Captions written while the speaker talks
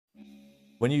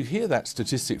When you hear that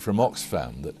statistic from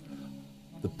Oxfam that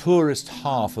the poorest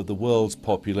half of the world's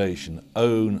population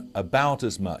own about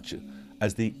as much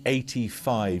as the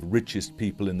 85 richest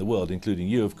people in the world, including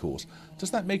you, of course,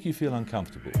 does that make you feel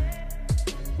uncomfortable?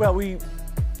 Well,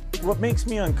 what makes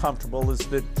me uncomfortable is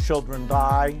that children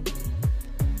die.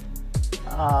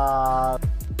 But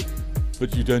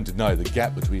you don't deny the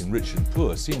gap between rich and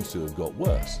poor seems to have got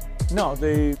worse. No,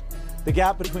 the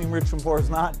gap between rich and poor has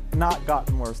not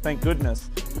gotten worse, thank goodness.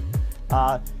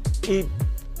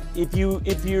 If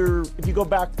you go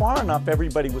back far enough,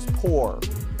 everybody was poor.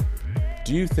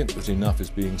 Do you think that enough is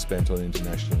being spent on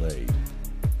international aid?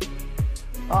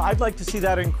 I'd like to see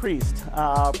that increased,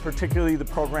 particularly the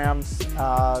programs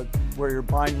where you're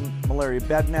buying malaria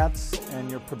bed nets and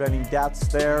you're preventing deaths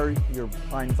there, you're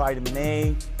buying vitamin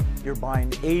A, you're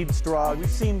buying AIDS drugs. We've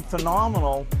seen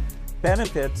phenomenal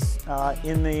benefits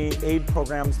in the aid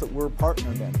programs that we're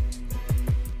partnered in.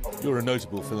 You're a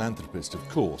notable philanthropist, of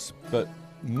course, but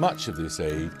much of this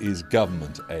aid is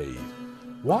government aid.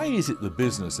 Why is it the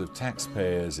business of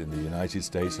taxpayers in the United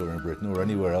States or in Britain or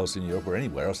anywhere else in Europe or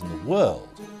anywhere else in the world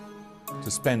to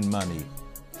spend money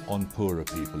on poorer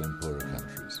people in poorer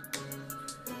countries?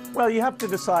 Well, you have to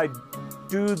decide,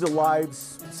 do the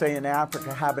lives, say, in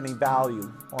Africa have any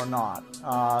value or not?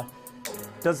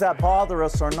 Does that bother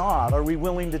us or not? Are we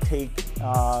willing to take,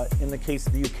 in the case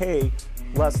of the UK,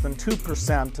 less than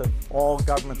 2% of all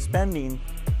government spending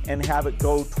and have it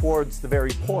go towards the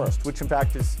very poorest, which in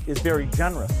fact is very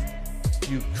generous?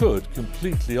 You could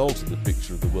completely alter the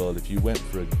picture of the world if you went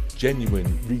for a genuine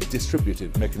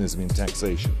redistributive mechanism in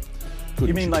taxation.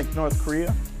 You mean like North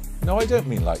Korea? No, I don't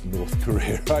mean like North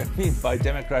Korea. I mean by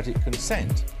democratic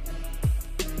consent.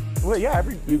 Well, yeah,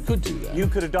 you could do that. You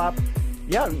could adopt.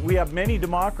 Yeah, we have many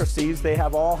democracies. They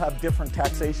all have different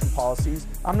taxation policies.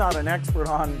 I'm not an expert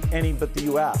on any but the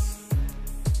U.S.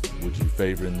 Would you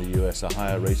favor in the US a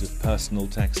higher rate of personal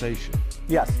taxation?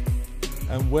 Yes.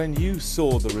 And when you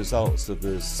saw the results of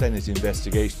the Senate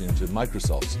investigation into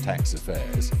Microsoft's tax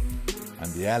affairs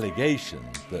and the allegation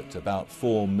that about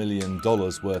 $4 million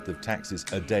worth of taxes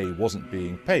a day wasn't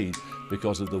being paid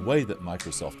because of the way that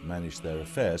Microsoft managed their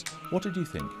affairs, what did you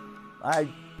think?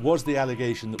 Was the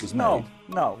allegation that was made?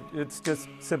 No, it's just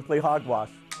simply hogwash.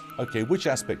 Okay, which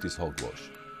aspect is hogwash?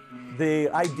 The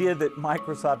idea that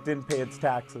Microsoft didn't pay its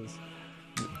taxes.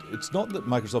 It's not that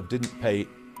Microsoft didn't pay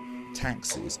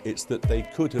taxes, it's that they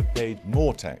could have paid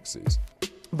more taxes.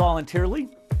 Voluntarily?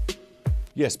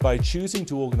 Yes, by choosing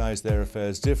to organize their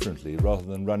affairs differently rather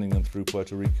than running them through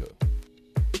Puerto Rico.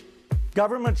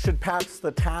 Government should pass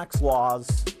the tax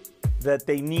laws that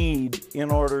they need in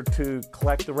order to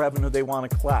collect the revenue they want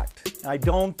to collect. I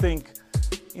don't think,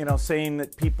 saying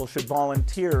that people should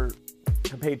volunteer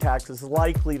to pay taxes is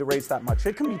likely to raise that much.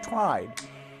 It can be tried,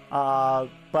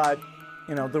 but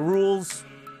the rules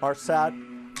are set.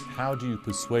 How do you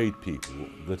persuade people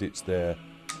that it's their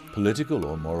political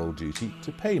or moral duty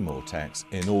to pay more tax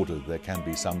in order there can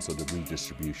be some sort of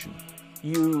redistribution?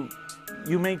 You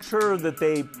make sure that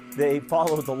they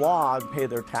follow the law and pay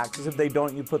their taxes. If they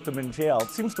don't, you put them in jail. It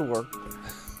seems to work.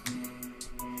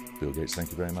 Bill Gates,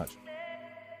 thank you very much.